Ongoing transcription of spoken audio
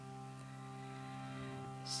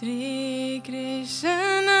Shri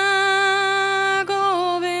Krishna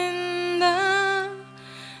Govinda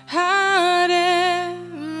Hare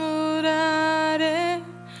Murare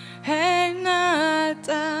He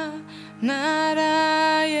Nata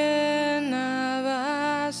Narayana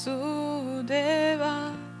Vasudeva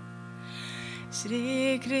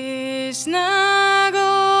Shri Krishna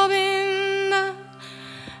Govinda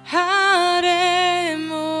Hare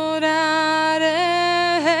Murare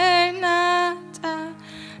He Nata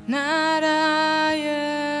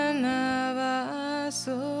Narayana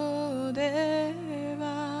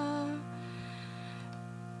Vasudeva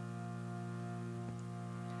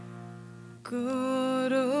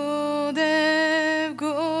Guru Dev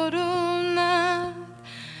Guru Nath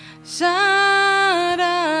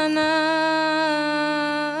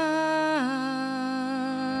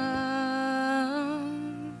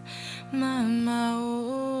Sharanam Mama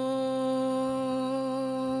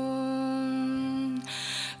Om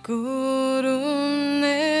Guru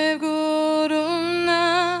Dev Guru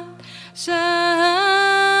Nath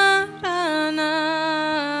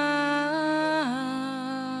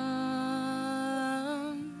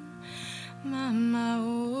Sharanam Mama Om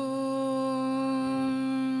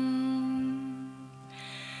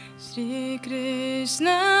Shri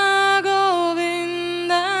Krishna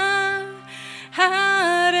Govinda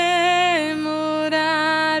Hare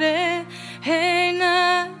Murare He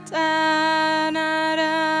Nata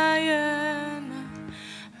Narayana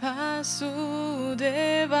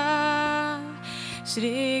Vasudeva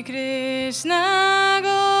Shri Krishna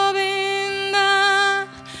Govinda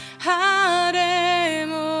Hare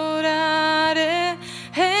Murare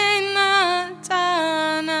He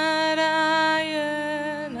Nata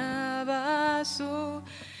Narayana Vasudeva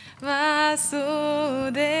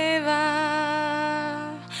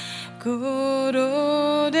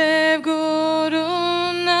Guru Dev Guru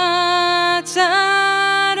Nath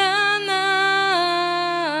Sharanam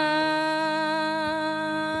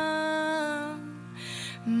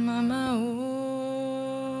Mama Om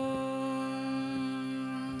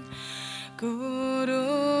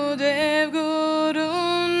Guru Dev Guru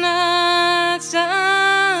Nath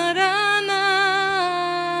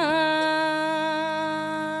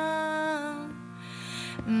Sharanam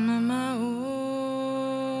Mama Om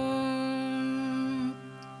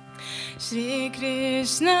Shri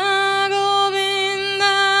Krishna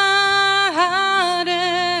Govinda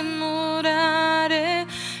Hare Murare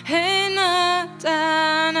He Nata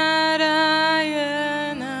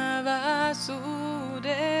Narayana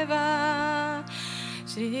Vasudeva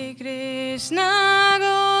Shri Krishna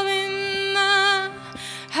Govinda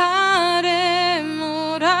Hare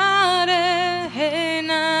Murare He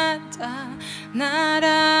Nata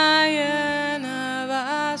Narayana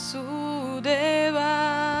Vasudeva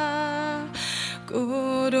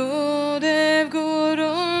Guru Dev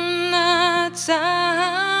Guru Nath Sharanam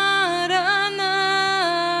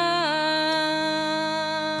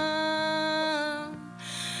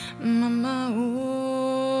Mama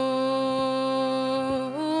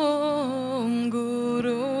Om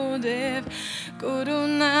Guru Dev Guru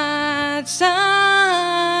Nath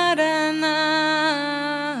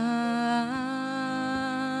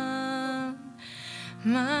Sharanam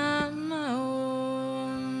Mama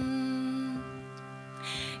Om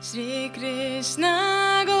Shri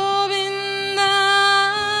Krishna Govinda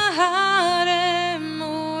Hare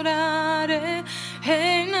Murare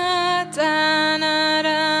He Nata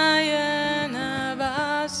Narayana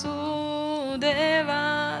Vasudeva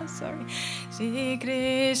Shri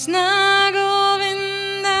Krishna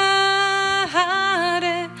Govinda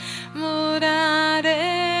Hare Murare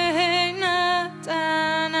He Nata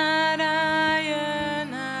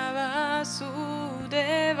Narayana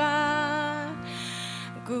Vasudeva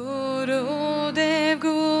Guru Dev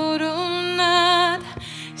Guru Nath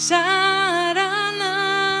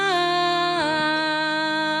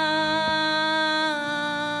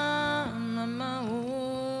Sharanam Mama Om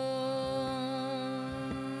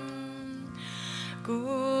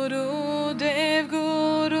Guru Dev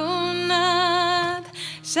Guru Nath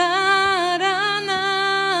Sharanam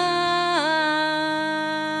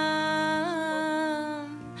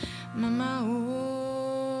Mama Om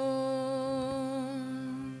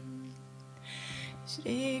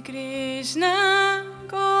Shri Krishna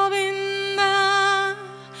Govinda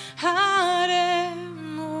Hare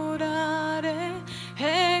Murare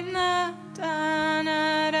He Nata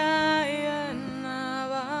Narayana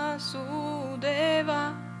Vasudeva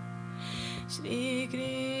Shri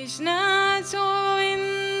Krishna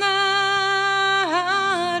Govinda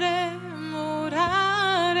Hare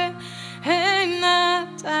Murare He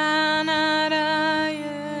Nata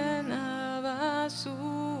Narayana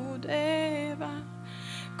Vasudeva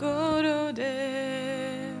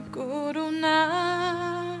Gurudev Gurunath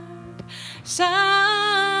Sharanam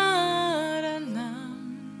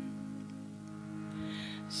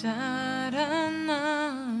Sharanam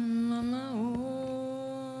Mama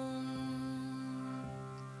Om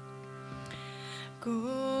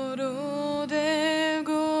Gurudev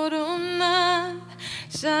Gurunath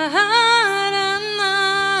Sharanam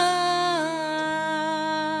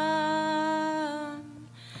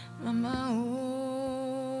Mama Om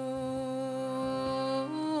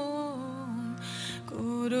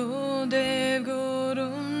Gurudev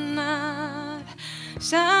Gurunath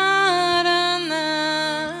Sharanam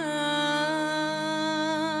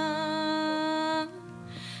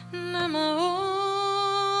Nama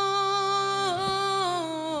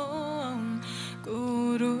Om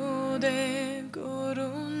Gurudev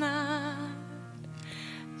Gurunath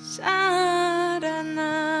Sharanam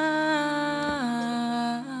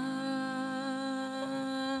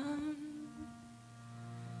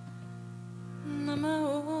Nama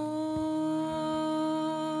Om